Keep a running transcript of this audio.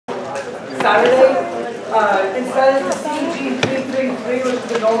Saturday, instead of the CG333, which is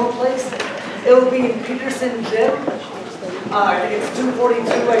the normal place, it will be in Peterson Gym. It's 242,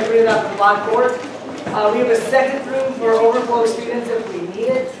 I put it up the blackboard. We have a second room for overflow students if we need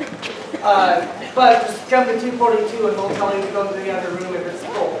it. But just come to 242 and we'll tell you to go to the other room if it's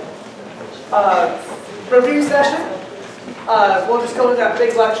full. Review session. We'll just go to that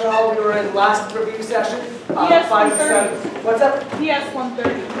big lecture hall we were in last review session. DS 5 to 7. What's up? DS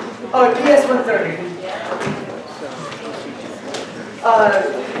 130. Oh, DS 130.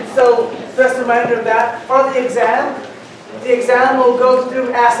 So just a reminder of that. For the exam will go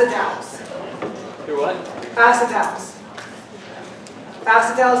through acetals. Through what? Acetals.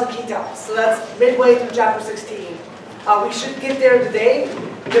 Acetals and ketals. So that's midway through chapter 16. We should get there today,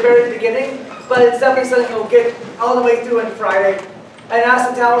 the very beginning, but it's definitely something we'll get all the way through on Friday. And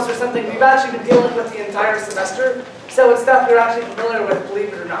acetals are something we've actually been dealing with the entire semester, so it's stuff you're actually familiar with,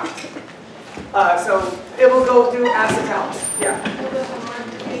 believe it or not. So it will go through acetals. Yeah.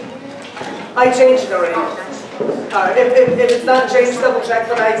 I changed it already. If it's not changed, double check,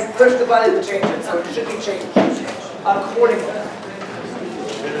 but I pushed the button to change it, so it should be changed accordingly.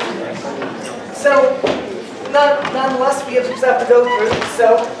 So, nonetheless, we have some stuff to go through.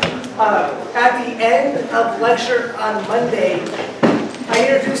 So, at the end of lecture on Monday, I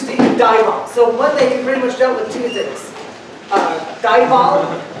introduced to you dibol. So Monday, we pretty much dealt with two things.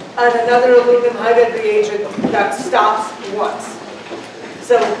 Dibol and another aluminum hydride reagent that stops once.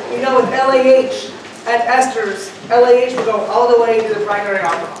 So, you know, with LAH and esters, LAH will go all the way to the primary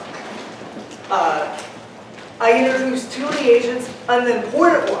alcohol. I introduced two reagents, and the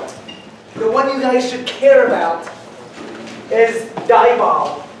important one, the one you guys should care about, is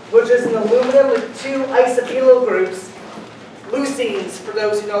dibol, which is an aluminum with two isophenyl groups, leucines, for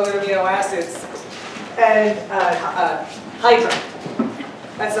those who know their amino acids, and hydride.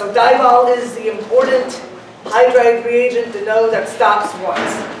 And so dibol is the important hydride reagent to know that stops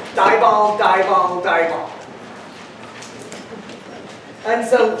once. Dibol, dibol, dibol. And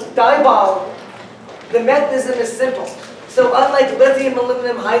so dibol, the mechanism is simple. So unlike lithium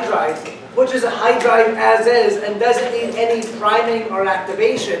aluminum hydride, which is a hydride as is and doesn't need any priming or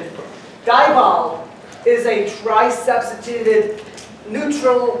activation, dibol is a tri-substituted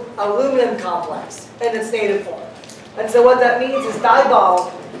neutral aluminum complex in its native form. And so what that means is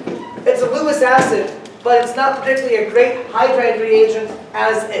dibol, it's a Lewis acid, but it's not particularly a great hydride reagent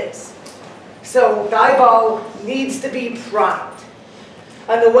as is. So dibol needs to be primed.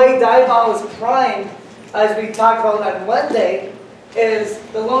 And the way dibol is primed, as we talked about on Monday, is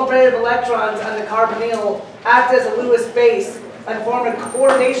the lone pair of electrons on the carbonyl act as a Lewis base and form a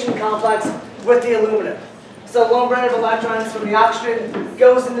coordination complex with the aluminum. So lone pair of electrons from the oxygen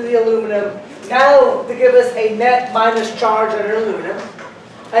goes into the aluminum, now to give us a net minus charge on our aluminum.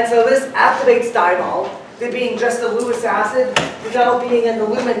 And so this activates dibol to being just a Lewis acid, to now being an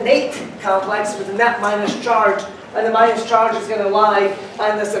aluminate complex with a net minus charge, and the minus charge is going to lie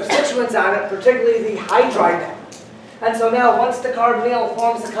on the substituents on it, particularly the hydride net. And so now once the carbonyl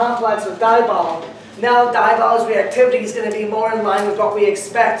forms a complex with dibol, now dibol's reactivity is going to be more in line with what we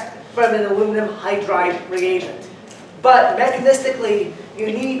expect from an aluminum hydride reagent. But mechanistically, you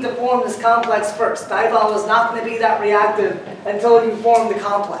need to form this complex first. Dibol is not going to be that reactive until you form the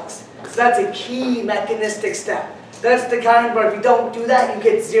complex. So that's a key mechanistic step. That's the kind where if you don't do that, you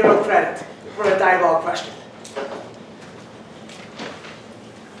get 0 credit for a dibol question.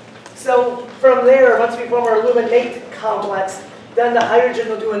 So from there, once we form our aluminate complex, then the hydrogen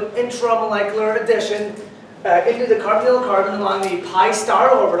will do an intramolecular addition into the carbonyl carbon along the pi star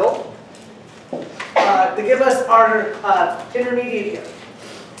orbital to give us our intermediate here.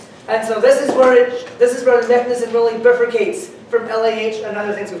 And so this is where the mechanism really bifurcates from LAH and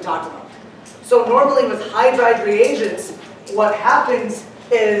other things we've talked about. So normally with hydride reagents, what happens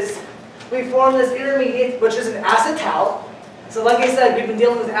is we form this intermediate, which is an acetal. So like I said, we've been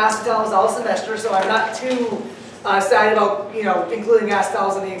dealing with acetals all semester, so I'm not too sad about including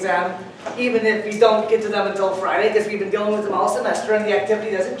acetals in the exam, even if we don't get to them until Friday, because we've been dealing with them all semester and the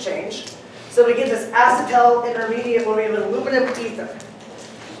activity doesn't change. So we get this acetal intermediate where we have an aluminum ether.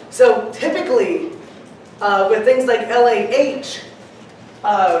 So typically, with things like LAH,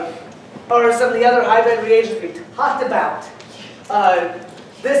 or some of the other hydride reagents we talked about,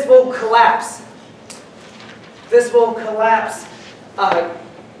 this will collapse. This will collapse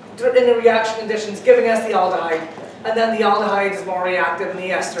in the reaction conditions, giving us the aldehyde. And then the aldehyde is more reactive than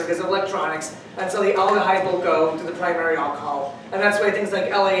the ester because of electronics. And so the aldehyde will go to the primary alcohol. And that's why things like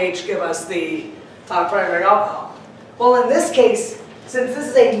LAH give us the primary alcohol. Well, in this case, since this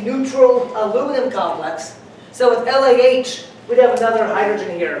is a neutral aluminum complex, so with LAH, we'd have another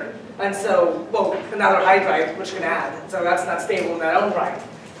hydrogen here. And so, well, another hydride, which can add. So that's not stable in that own right.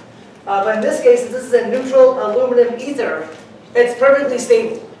 But in this case, since this is a neutral aluminum ether, it's perfectly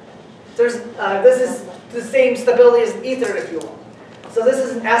stable. This is the same stability as an ether, if you will. So this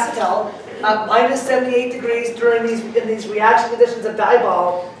is an acetal, minus 78 degrees in these reaction conditions of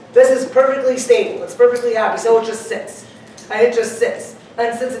diball. This is perfectly stable. It's perfectly happy. So it just sits. And it just sits.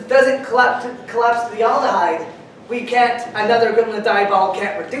 And since it doesn't collapse to the aldehyde, another equivalent diball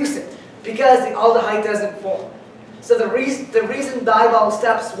can't reduce it because the aldehyde doesn't form. So the reason diball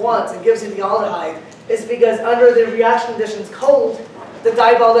steps once and gives you the aldehyde is because under the reaction conditions cold, the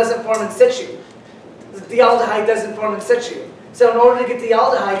diball doesn't form in situ. The aldehyde doesn't form in situ. So in order to get the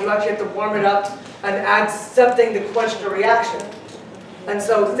aldehyde, you actually have to warm it up and add something to quench the reaction. And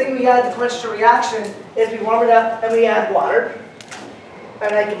so the thing we add to quench the reaction is we warm it up and we add water.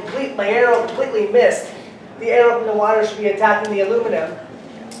 And my arrow completely missed. The arrow from the water should be attacking the aluminum.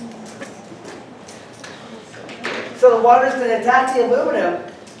 So the water is going to attack the aluminum,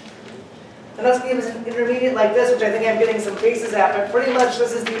 and that's going to give us an intermediate like this, which I think I'm getting some cases at, but pretty much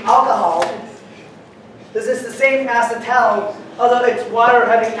this is the alcohol. This is the same acetal, although it's water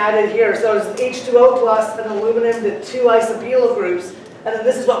having added here. So it's an H2O plus and aluminum to 2 isobutyl groups, and then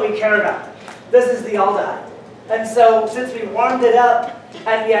this is what we care about. This is the aldehyde. And so since we warmed it up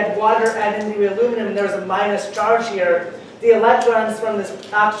and we had water added into the aluminum, there's a minus charge here, the electrons from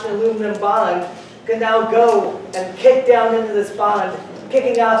this oxygen-aluminum bond can now go and kick down into this bond,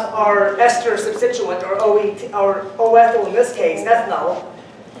 kicking off our ester substituent, or OET, or O-ethyl in this case, ethanol,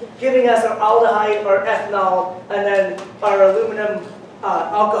 giving us our aldehyde or ethanol, and then our aluminum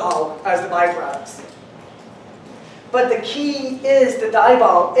alcohol as the byproducts. But the key is the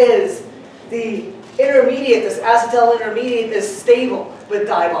diball is the intermediate, this acetal intermediate is stable with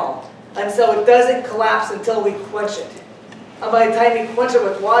diball. And so it doesn't collapse until we quench it. And by the time you quench it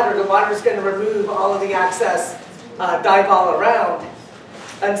with water, the water is going to remove all of the excess diball around.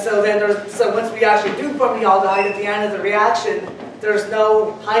 And so so once we actually do form the aldehyde at the end of the reaction, there's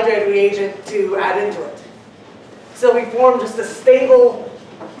no hydride reagent to add into it. So we form just a stable,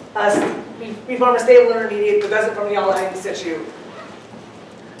 we form a stable intermediate that doesn't form the aldehyde in situ.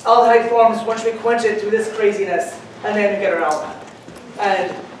 Aldehyde forms once we quench it through this craziness, and then we get our aldehyde.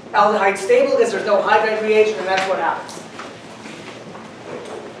 And aldehyde stable because there's no hydride reagent, and that's what happens.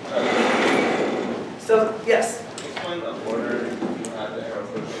 So, yes? Explain the order you have the arrow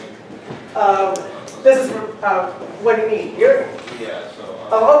pushing. This is, what do you mean, here? Yeah, so...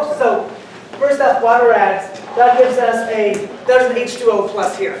 So first off, water adds, that gives us there's an H2O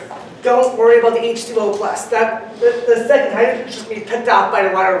plus here. Don't worry about the H2O plus. The second hydrogen should be picked off by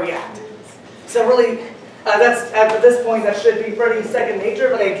the water we add. So really, at this point, that should be pretty second nature,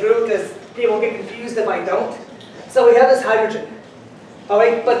 but I drew because people get confused if I don't. So we have this hydrogen. All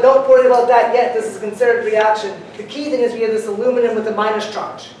right, but don't worry about that yet. This is a considered reaction. The key thing is we have this aluminum with a minus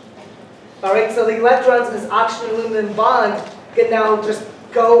charge. All right, so the electrons in this oxygen-aluminum bond can now just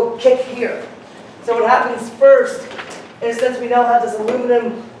go kick here. So what happens first is since we now have this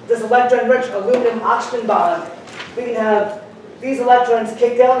electron-rich aluminum-oxygen bond, we can have these electrons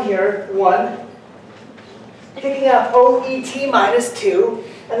kick down here, 1, kicking out OET minus 2,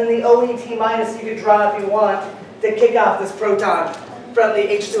 and then the OET minus you could draw if you want to kick off this proton from the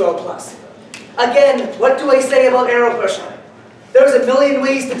H2O plus. Again, what do I say about arrow pushing? There's a million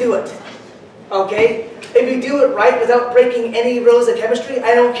ways to do it. Okay? If you do it right without breaking any rules of chemistry,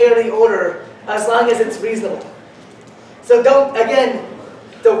 I don't care the order as long as it's reasonable. So again,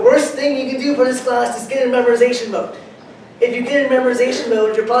 the worst thing you can do for this class is get in memorization mode. If you get in memorization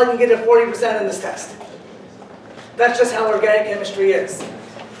mode, you're probably going to get a 40% on this test. That's just how organic chemistry is.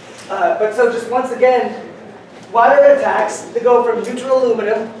 But so just once again, water attacks to go from neutral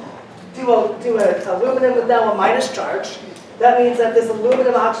aluminum to an aluminum with now a minus charge. That means that this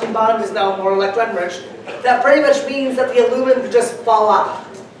aluminum-oxygen bond is now more electron-rich. That pretty much means that the aluminum could just fall off.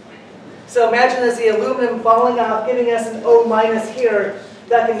 So imagine as the aluminum falling off, giving us an O minus here,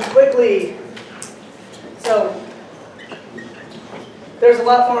 that can quickly, so there's a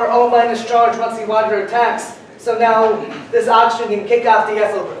lot more O minus charge once the water attacks. So now this oxygen can kick off the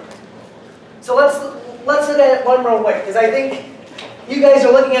ethyl group. So let's look at it one more way, because I think you guys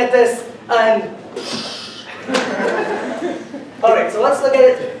are looking at this and all right, so let's look at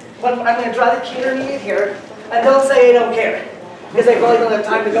it. I'm going to draw the key intermediate here, and don't say I don't care, because I probably don't have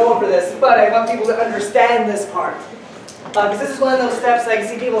time to go over this, but I want people to understand this part. Because this is one of those steps I can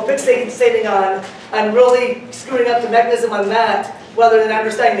see people fixating on and really screwing up the mechanism on that, rather than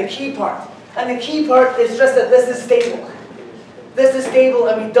understanding the key part. And the key part is just that this is stable. This is stable,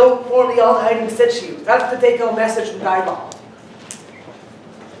 and we don't form the aldehyde in situ. That's the take-home message from diball.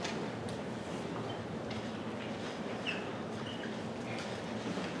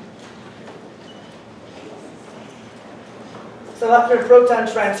 So after a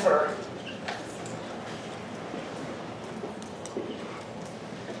proton transfer,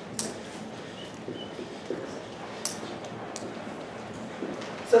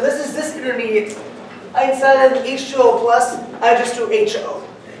 so this is this intermediate. Instead of H2O plus, I just do HO.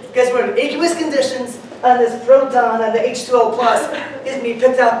 Because we're in aqueous conditions, and this proton and the H2O plus is going to be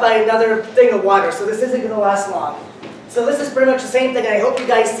picked up by another thing of water. So this isn't going to last long. So this is pretty much the same thing, and I hope you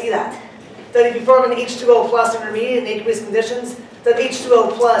guys see that. That if you form an H2O plus intermediate in aqueous conditions, that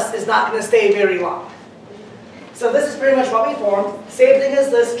H2O plus is not going to stay very long. So this is pretty much what we formed. Same thing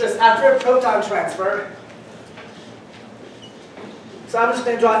as this, just after a proton transfer. So I'm just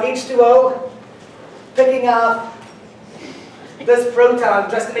going to draw H2O, picking up this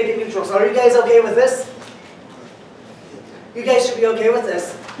proton just to make it neutral. So are you guys okay with this? You guys should be okay with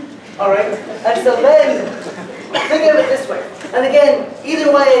this. Alright? And so then, think of it this way. And again,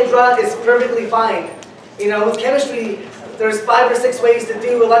 either way I draw it is perfectly fine. You know, with chemistry, there's 5 or 6 ways to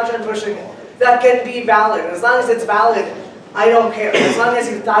do electron pushing that can be valid. As long as it's valid, I don't care. As long as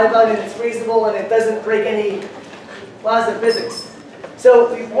you've thought about it, it's reasonable, and it doesn't break any laws of physics.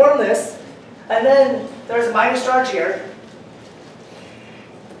 So we form this, and then there's a minus charge here.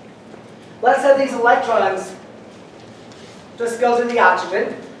 Let's have these electrons just go to the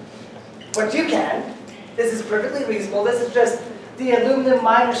oxygen. What you can, this is perfectly reasonable, this is just the aluminum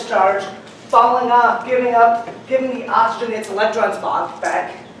minus charge falling off, giving the oxygen its electrons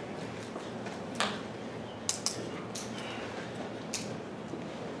back.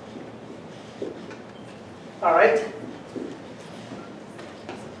 Alright?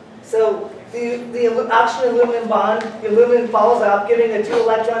 So the oxygen aluminum bond, the aluminum falls out, giving the 2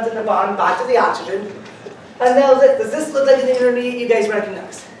 electrons in the bond back to the oxygen. And now, does this look like an intermediate you guys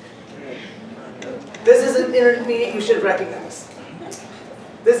recognize? This is an intermediate you should recognize.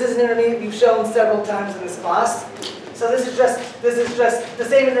 This is an intermediate you've shown several times in this class. So this is just the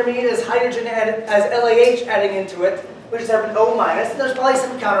same intermediate as hydrogen as LAH adding into it. We just have an O minus, and there's probably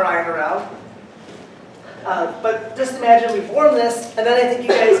some counter ion around. But just imagine we form this, and then I think you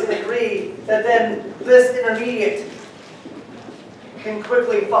guys can agree that then this intermediate can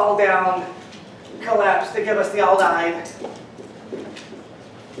quickly fall down, collapse to give us the aldehyde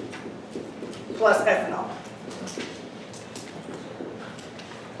plus ethanol.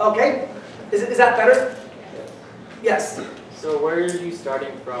 Okay? Is that better? Yes? So where are you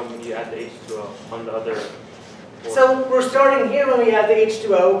starting from when you add the H2O on the other? So we're starting here when we add the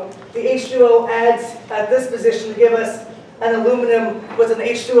H2O. The H2O adds at this position to give us an aluminum with an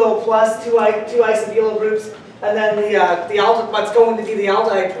H2O plus, two isobutyl groups, and then what's going to be the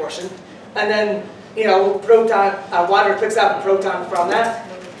aldehyde portion. And then, you know, proton, water picks up a proton from that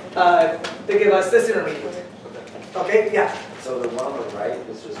to give us this intermediate. Okay, yeah? So the one on the right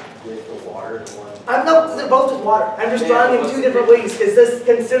is just with the water and one... No, they're both with water. I'm just drawing in 2 different ways because this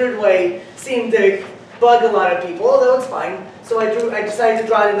considered way seemed to bug a lot of people, although it's fine. So I decided to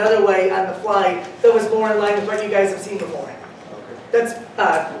draw it another way on the fly that was more in line with what you guys have seen before. Okay.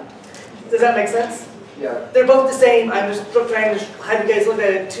 Does that make sense? Yeah. They're both the same. I'm just trying to have you guys look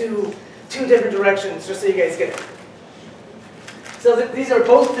at it two different directions, just so you guys get it. So these are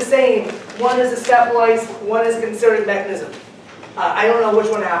both the same. One is a stepwise, one is concerted mechanism. I don't know which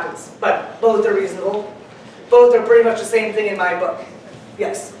one happens, but both are reasonable. Both are pretty much the same thing in my book.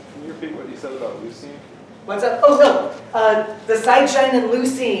 Yes? Can you repeat what you said about leucine? What's up? Oh, no. The side chain in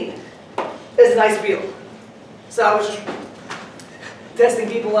leucine is an isobutyl. So I was just testing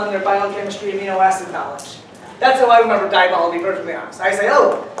people on their biochemistry amino acid knowledge. That's how I remember dibol, to be perfectly honest. I say,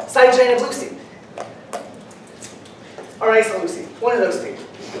 oh, side chain of leucine. Or isoleucine. One of those two.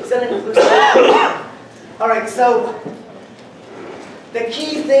 Sending with leucine. Alright, so the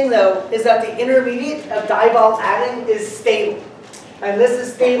key thing, though, is that the intermediate of dibol adding is stable. And this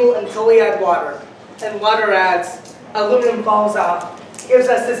is stable until we add water. And water adds, aluminum falls off, gives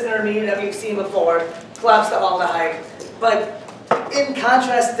us this intermediate that we've seen before, collapse to aldehyde. But in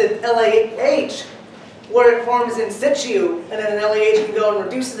contrast to LAH, where it forms in situ, and then an LAH can go and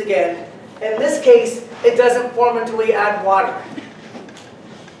reduce it again, in this case, it doesn't form until we add water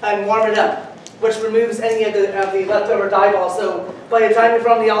and warm it up, which removes any of the leftover dibol. So by the time we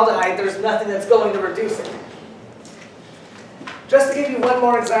form the aldehyde, there's nothing that's going to reduce it. Just to give you one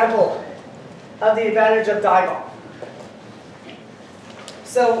more example of the advantage of dibol.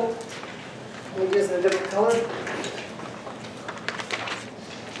 So, let me just in a different color.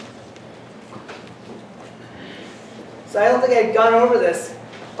 So I don't think I've gone over this,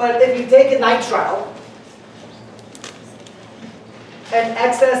 but if you take a nitrile and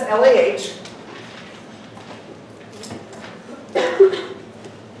excess LAH,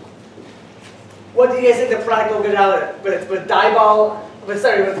 what do you guys think the product will get out of it? With dibol, with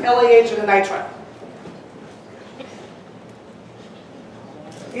LAH and a nitrile?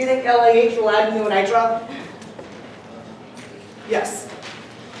 Do you think LAH will add into a nitrile? Yes.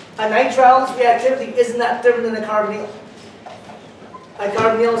 A nitrile's reactivity isn't that different than a carbonyl. A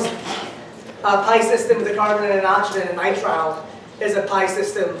carbonyl's pi system with a carbon and an oxygen, and nitrile is a pi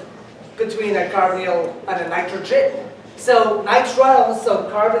system between a carbonyl and a nitrogen. So nitriles, so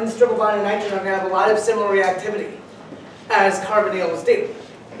carbons, triple bond, and nitrogen are going to have a lot of similar reactivity as carbonyls do.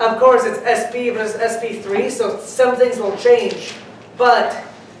 Of course, it's sp versus sp3, so some things will change, but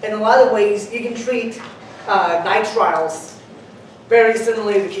in a lot of ways, you can treat nitriles very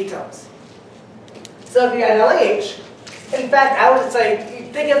similarly to ketones. So if you had LAH, in fact, I would say,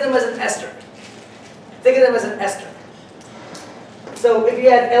 think of them as an ester. Think of them as an ester. So if you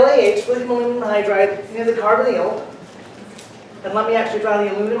had LAH, lithium aluminum hydride, near the carbonyl, and let me actually draw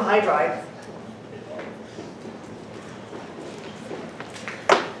the aluminum hydride.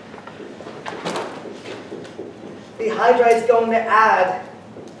 The hydride is going to add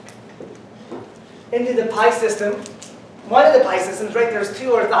into the pi system. One of the pi systems, right? There's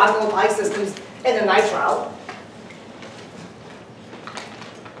two orthogonal pi systems in a nitrile.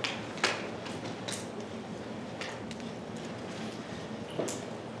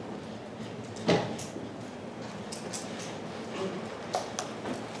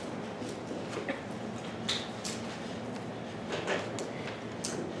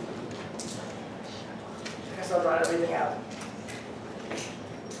 I guess I'll draw everything out.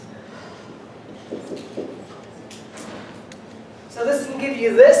 So this can give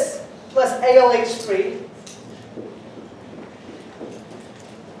you this plus ALH3.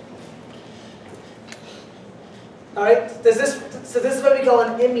 All right. So this is what we call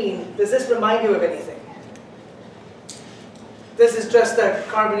an imine. Does this remind you of anything? This is just a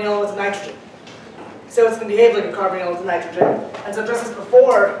carbonyl with nitrogen. So it's going to behave like a carbonyl with nitrogen. And so just as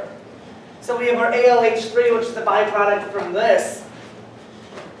before, so we have our ALH3, which is the byproduct from this.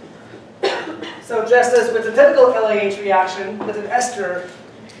 So just as with the typical LAH reaction with an ester,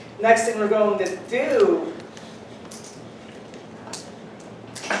 next thing we're going to do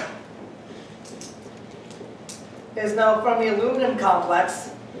is now from the aluminum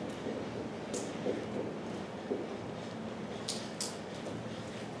complex,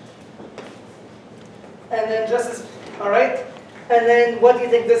 and then just as, all right, and then what do you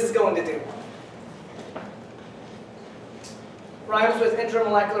think this is going to do? Rhymes with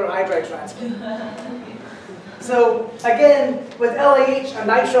intramolecular hydride transfer. So again, with LAH, a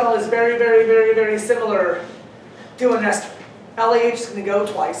nitrile is very, very, very, very similar to an ester. LAH is going to go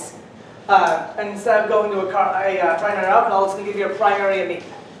twice. And instead of going to a trinary alcohol, it's going to give you a primary amine.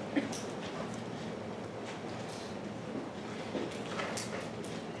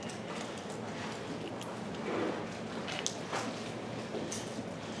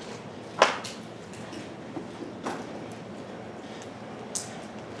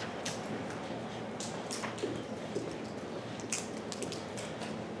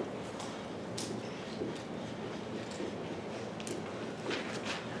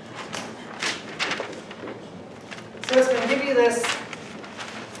 So it's going to give you this,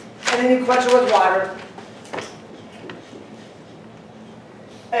 and then you quench it with water.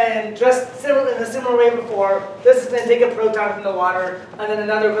 And just similar, in a similar way before, this is going to take a proton from the water, and then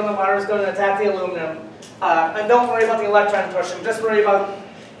another equivalent water is going to attack the aluminum. And don't worry about the electron pushing, just worry about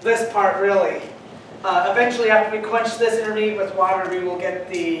this part really. Eventually, after we quench this intermediate with water, we will get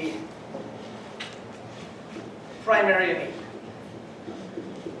the primary amine.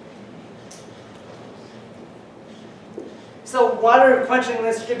 So water quenching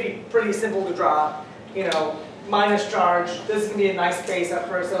this should be pretty simple to draw. You know, minus charge. This is going to be a nice base at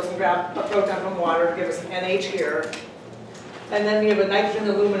first, so it's going to grab a proton from water to give us an NH here. And then we have a nitrogen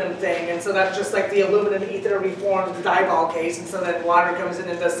aluminum thing, and so that's just like the aluminum ether reformed dibol case, and so then water comes in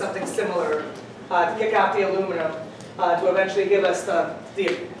and does something similar to kick out the aluminum to eventually give us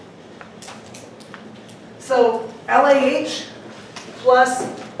the So LAH plus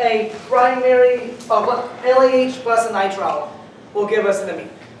a primary, LAH plus a nitrile will give us an amine.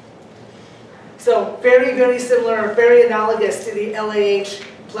 So very, very similar, very analogous to the LAH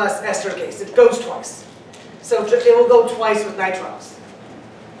plus ester case. It goes twice. So it will go twice with nitriles.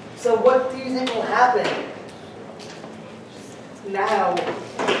 So what do you think will happen now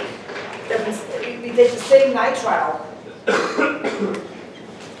if we take the same nitrile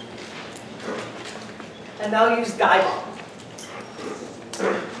and now use dibol?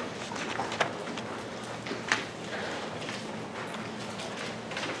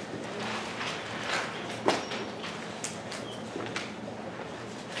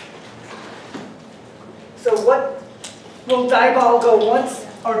 will dibol go once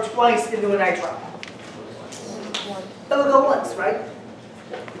or twice into a nitrile? It'll go once, right?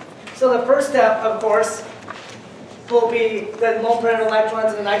 So the first step, of course, will be that lone pair of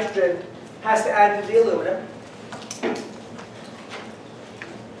electrons in the nitrogen has to add to the aluminum.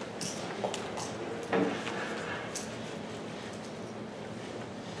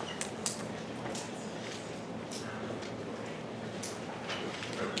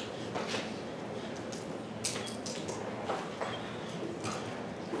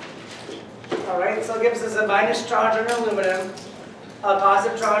 Alright, so it gives us a minus charge on our aluminum, a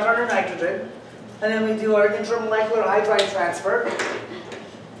positive charge on our nitrogen, and then we do our intermolecular hydride transfer.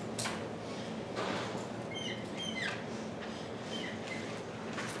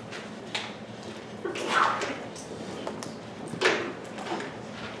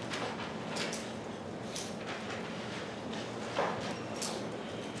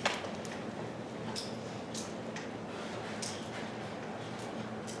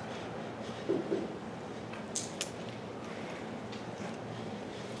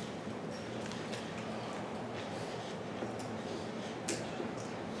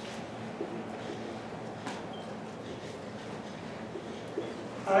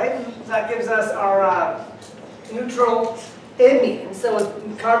 Alright, that gives us our neutral imine, so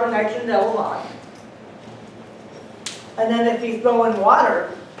it's carbon-nitrogen double bond. And then if you throw in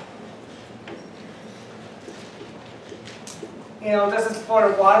water, this is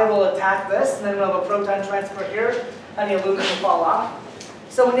before water will attack this, and then we'll have a proton transfer here, and the aluminum will fall off.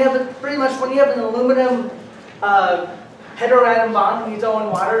 So when you have pretty much when you have an aluminum heteroatom bond, when you throw in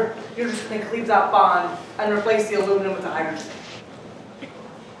water, you're just going to cleave that bond and replace the aluminum with the hydrogen.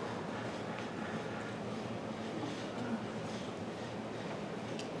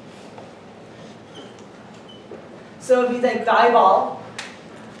 So if you think dibol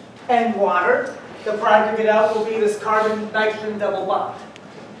and water, the product you get out will be this carbon-nitrogen double bond.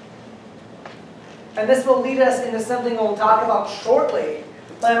 And this will lead us into something we'll talk about shortly,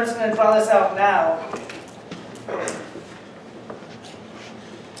 but I'm just going to draw this out now.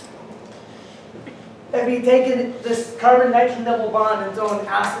 If you take this carbon-nitrogen double bond and throw in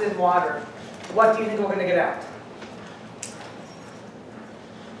acid and water, what do you think we're going to get out?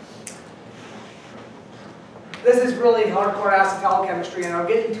 This is really hardcore acetal chemistry, and I'll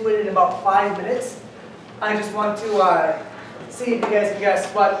get into it in about 5 minutes. I just want to see if you guys can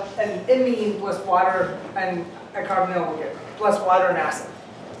guess what an imine plus water and a carbonyl will get, plus water and acid.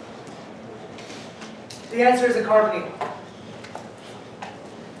 The answer is a carbonyl.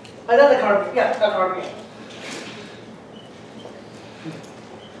 Another carbonyl, yeah, a carbonyl.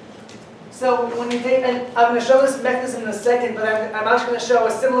 So when you take, and I'm going to show this mechanism in a second, but I'm actually going to show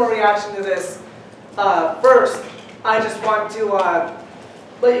a similar reaction to this. First, I just want to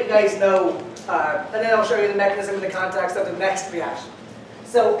let you guys know, and then I'll show you the mechanism in the context of the next reaction.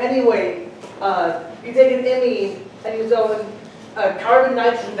 So anyway, you take an imine and you throw in a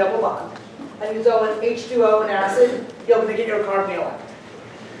carbon-nitrogen double bond, and you throw in H2O and acid, you're going to get your carbonyl.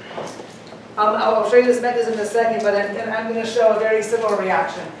 I'll show you this mechanism in a second, but I'm going to show a very similar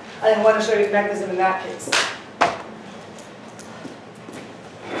reaction. I want to show you the mechanism in that case.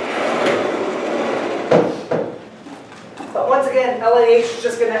 But once again, LAH is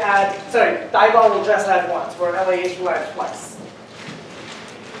just going to add, dibol will just add once, where LAH will add twice.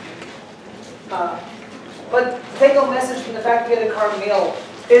 But the take-home message from the fact that we get a carbonyl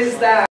is that